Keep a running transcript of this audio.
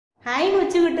Hi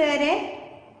കൊച്ചുകൂട്ടുകാരെ,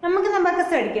 നമുക്ക്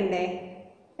abacus പഠിക്കണ്ടേ?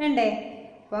 വേണ്ടേ?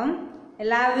 അപ്പം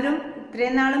എല്ലാവരും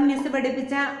ഇത്രയും നാളും മിസ്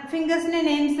പഠിപ്പിച്ച ഫിംഗേഴ്സിന്റെ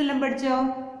നെയിംസ് എല്ലാം പഠിച്ചോ?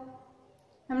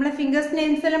 നമ്മൾ ഫിംഗേഴ്സ്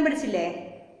നെയിംസ് എല്ലാം പഠിച്ചില്ലേ?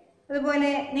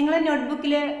 അതുപോലെ നിങ്ങളെ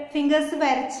നോട്ട്ബുക്കിൽ ഫിംഗേഴ്സ്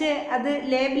വരച്ച് അത്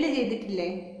ലേബിൾ ചെയ്തിട്ടില്ലേ?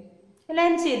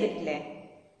 എല്ലാവരും ചെയ്തിട്ടില്ലേ?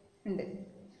 ഉണ്ട്.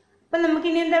 അപ്പം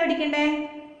നമുക്കിനി എന്താ പഠിക്കണ്ടേ?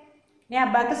 ഇനി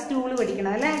അബാക്കസ് ടൂൾ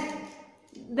പഠിക്കണം അല്ലേ?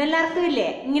 ഇതെല്ലാവർക്കും ഇല്ലേ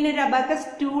ഇങ്ങനെ ഒരു അബാക്കസ്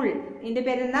ടൂൾ? ഇതിന്റെ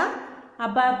പേരെന്താ?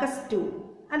 Abacus tool.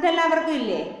 അതെല്ലാവർക്കും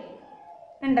ഇല്ലേ?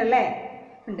 ഉണ്ടല്ലേ?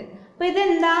 ഉണ്ട്. അപ്പൊ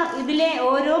ഇതെന്താ? ഇതിലെ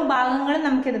ഓരോ ഭാഗങ്ങളും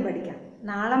നമുക്കിത് പഠിക്കാം.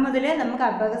 നാളെ മുതൽ നമുക്ക്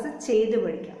അബാക്കസ് ചെയ്ത്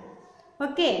പഠിക്കാം.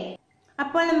 ഓക്കെ,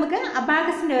 അപ്പോൾ നമുക്ക്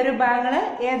അബാക്കസിന്റെ ഓരോ ഭാഗങ്ങൾ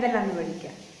ഏതെല്ലാന്ന്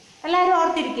പഠിക്കാം. എല്ലാവരും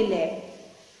ഓർത്തിരിക്കില്ലേ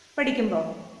പഠിക്കുമ്പോൾ?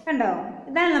 കണ്ടോ,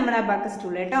 ഇതാണ് നമ്മുടെ അബാക്കസ്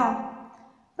ടൂൾ കേട്ടോ.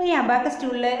 അപ്പൊ ഈ അബാക്കസ്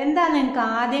ടൂളിൽ എന്താണ് എനിക്ക്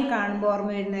ആദ്യം കാണുമ്പോൾ ഓർമ്മ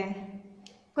വരുന്നത്?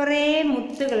 കുറേ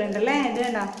മുത്തുകളുണ്ടല്ലേ? ഇത്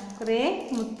കണ്ടോ, കുറേ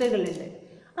മുത്തുകളുണ്ട്.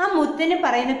 ആ മുത്തിന്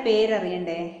പറയുന്ന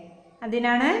പേരറിയണ്ടേ?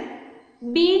 അതിനാണ്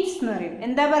ബീഡ്സ് എന്ന് പറയും.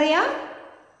 എന്താ പറയാ?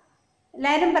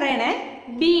 എല്ലാരും പറയണേ,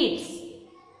 ബീഡ്സ്.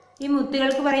 ഈ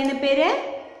മുത്തുകൾക്ക് പറയുന്ന പേര്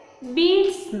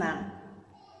ബീഡ്സ് എന്നാണ്.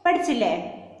 പഠിച്ചില്ലേ?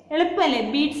 എളുപ്പമല്ലേ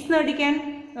ബീഡ്സ് എന്ന് പഠിക്കാൻ?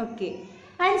 ഓക്കെ.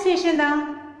 അതിനുശേഷം എന്താ?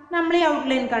 നമ്മൾ ഈ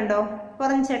ഔട്ട്ലൈൻ കണ്ടോ,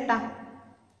 പുറംചട്ട.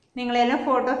 നിങ്ങളെല്ലാം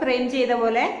ഫോട്ടോ ഫ്രെയിം ചെയ്ത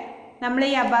പോലെ നമ്മൾ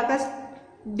ഈ അബാക്കസ്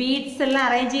ബീഡ്സ് എല്ലാം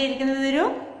അറേഞ്ച് ചെയ്തിരിക്കുന്നത് ഒരു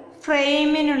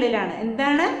ഫ്രെയിമിനുള്ളിലാണ്.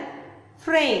 എന്താണ്?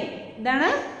 ഫ്രെയിം. ഇതാണ്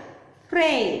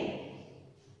ഫ്രെയിം.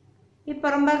 ഈ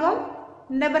പുറംഭാഗം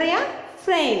എന്താ പറയാ?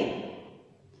 ഫ്രെയിം.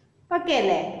 ഓക്കെ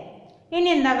അല്ലേ?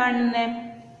 ഇനി എന്താ കാണുന്നത്?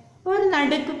 ഒരു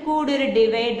നടുക്ക് കൂടി ഒരു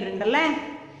ഡിവൈഡർ ഉണ്ടല്ലേ?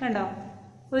 കണ്ടോ,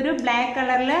 ഒരു ബ്ലാക്ക്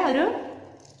കളറില്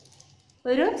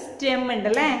ഒരു സ്റ്റെം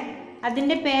ഉണ്ടല്ലേ?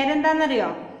 അതിന്റെ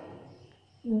പേരെന്താന്നറിയോ?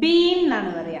 ബീം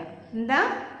എന്നാണ് പറയാ. എന്താ?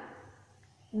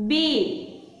 ബീം.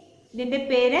 ഇതിന്റെ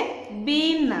പേര്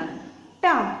ബീം എന്നാണ്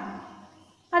കേട്ടോ.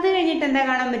 അത് കഴിഞ്ഞിട്ട് എന്താ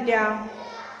കാണാൻ പറ്റുക?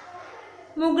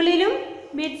 മുകളിലും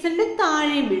ബീഡ്സ് ഉണ്ട്,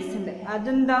 താഴെയും ബീഡ്സ് ഉണ്ട്.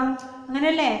 അതെന്താ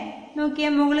അങ്ങനല്ലേ? നോക്കിയാ,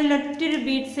 മുകളിൽ ഒറ്റൊരു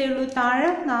ബീഡ്സേ ഉള്ളൂ, താഴെ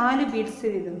 4 ബീഡ്സ്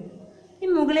വീതം.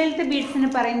 ഈ മുകളിലത്തെ ബീഡ്സിന്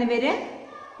പറയുന്ന പേര്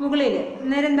മുകളിൽ.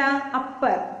 അന്നേരം എന്താ?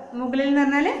 അപ്പർ. മുകളിൽ എന്ന്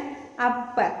പറഞ്ഞാല്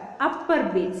അപ്പർ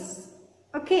ബീഡ്സ്.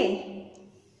 ഓക്കെ.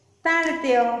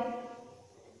 താഴത്തെയോ?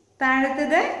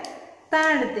 താഴത്തത്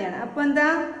താഴത്തെയാണ്. അപ്പൊ എന്താ?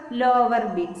 Lower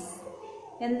beads.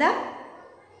 എന്താ?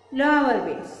 Lower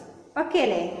beads. ഓക്കെ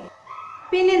അല്ലേ?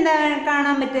 പിന്നെന്താ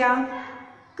കാണാൻ പറ്റുക?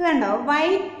 കണ്ടോ,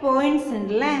 വൈറ്റ് പോയിന്റ്സ്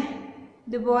ഉണ്ട് അല്ലേ?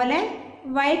 ഇതുപോലെ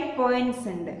വൈറ്റ് പോയിന്റ്സ്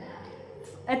ഉണ്ട്.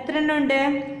 എത്ര എണ്ണം ഉണ്ട്?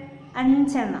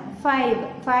 5 എണ്ണം.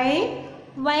 5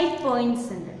 വൈറ്റ് പോയിന്റ്സ്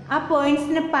ഉണ്ട്. ആ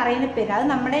പോയിന്റ്സിന് പറയുന്ന പേര്, അത്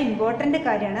നമ്മുടെ ഇമ്പോർട്ടന്റ്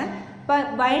കാര്യമാണ്. അപ്പൊ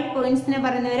വൈറ്റ് പോയിന്റ്സിനെ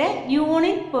പറയുന്നവര്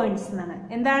യൂണിറ്റ് പോയിന്റ്സ് എന്നാണ്.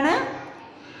 എന്താണ്?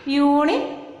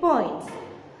 Unit points.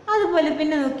 അതുപോലെ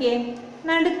പിന്നെ നോക്കിയേ,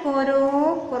 നടുക്ക്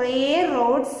കുറേ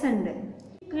റോഡ്സ് ഉണ്ട്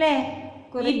അല്ലേ?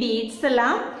 കുറെ ബീഡ്സ്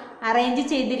എല്ലാം അറേഞ്ച്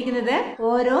ചെയ്തിരിക്കുന്നത്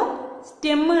ഓരോ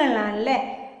സ്റ്റെമ്മുകളിലാണ് അല്ലേ?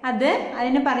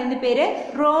 അതിന് പറയുന്ന പേര്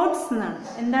റോഡ്സ് എന്നാണ്.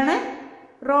 എന്താണ്?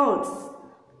 റോഡ്സ്.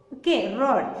 Okay,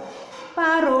 road. അപ്പൊ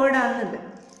ആ റോഡാണിത്.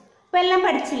 അപ്പൊ എല്ലാം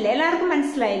പഠിച്ചില്ലേ? എല്ലാവർക്കും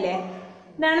മനസ്സിലായില്ലേ?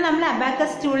 ഇതാണ് നമ്മൾ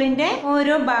അബാക്കസ് ടൂളിന്റെ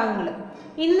ഓരോ ഭാഗങ്ങളും.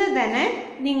 ഇന്ന് തന്നെ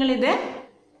നിങ്ങളിത്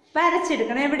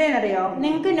വരച്ചെടുക്കണം. എവിടെയെന്നറിയോ?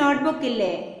 നിങ്ങൾക്ക് നോട്ട്ബുക്ക്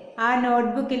ഇല്ലേ? ആ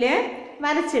നോട്ട്ബുക്കില്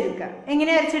വരച്ചെടുക്കുക.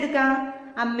 എങ്ങനെ വരച്ചെടുക്കാം?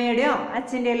 അമ്മയുടെയോ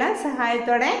അച്ഛൻ്റെ എല്ലാം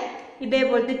സഹായത്തോടെ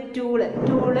ഇതേപോലത്തെ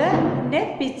ടൂളിന്റെ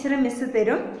പിക്ചർ മിസ്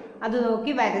തരും. അത്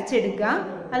നോക്കി വരച്ചെടുക്കുക.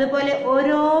 അതുപോലെ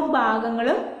ഓരോ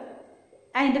ഭാഗങ്ങളും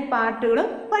അതിന്റെ പാർട്ടുകളും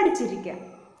പഠിച്ചിരിക്കുക.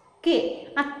 ഓക്കെ,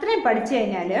 അത്രയും പഠിച്ചു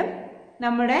കഴിഞ്ഞാൽ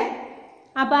നമ്മുടെ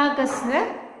അബാക്കസ്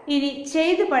ഇനി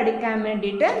ചെയ്ത് പഠിക്കാൻ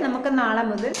വേണ്ടിയിട്ട് നമുക്ക് നാളെ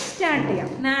മുതൽ സ്റ്റാർട്ട് ചെയ്യാം.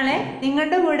 നാളെ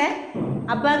നിങ്ങളുടെ കൂടെ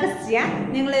അബാക്കസ് ചെയ്യാൻ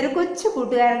നിങ്ങളൊരു കൊച്ചു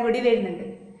കൂട്ടുകാരൻ കൂടി വരുന്നുണ്ട്.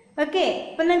 ഓക്കെ,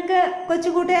 അപ്പൊ നിങ്ങൾക്ക് കൊച്ചു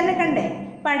കൂട്ടുകാരനെ കണ്ടേ?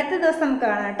 അപ്പൊ അടുത്ത ദിവസം നമുക്ക്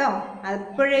കാണാം കേട്ടോ.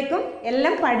 അപ്പോഴേക്കും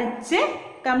എല്ലാം പഠിച്ച്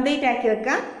കംപ്ലീറ്റ് ആക്കി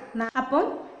വെക്കാം. അപ്പം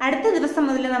അടുത്ത ദിവസം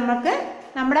മുതൽ നമുക്ക്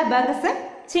നമ്മുടെ അബാക്കസ്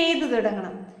ചെയ്തു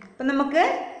തുടങ്ങണം. അപ്പൊ നമുക്ക്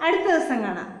അടുത്ത ദിവസം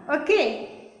കാണാം. Okay,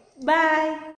 by.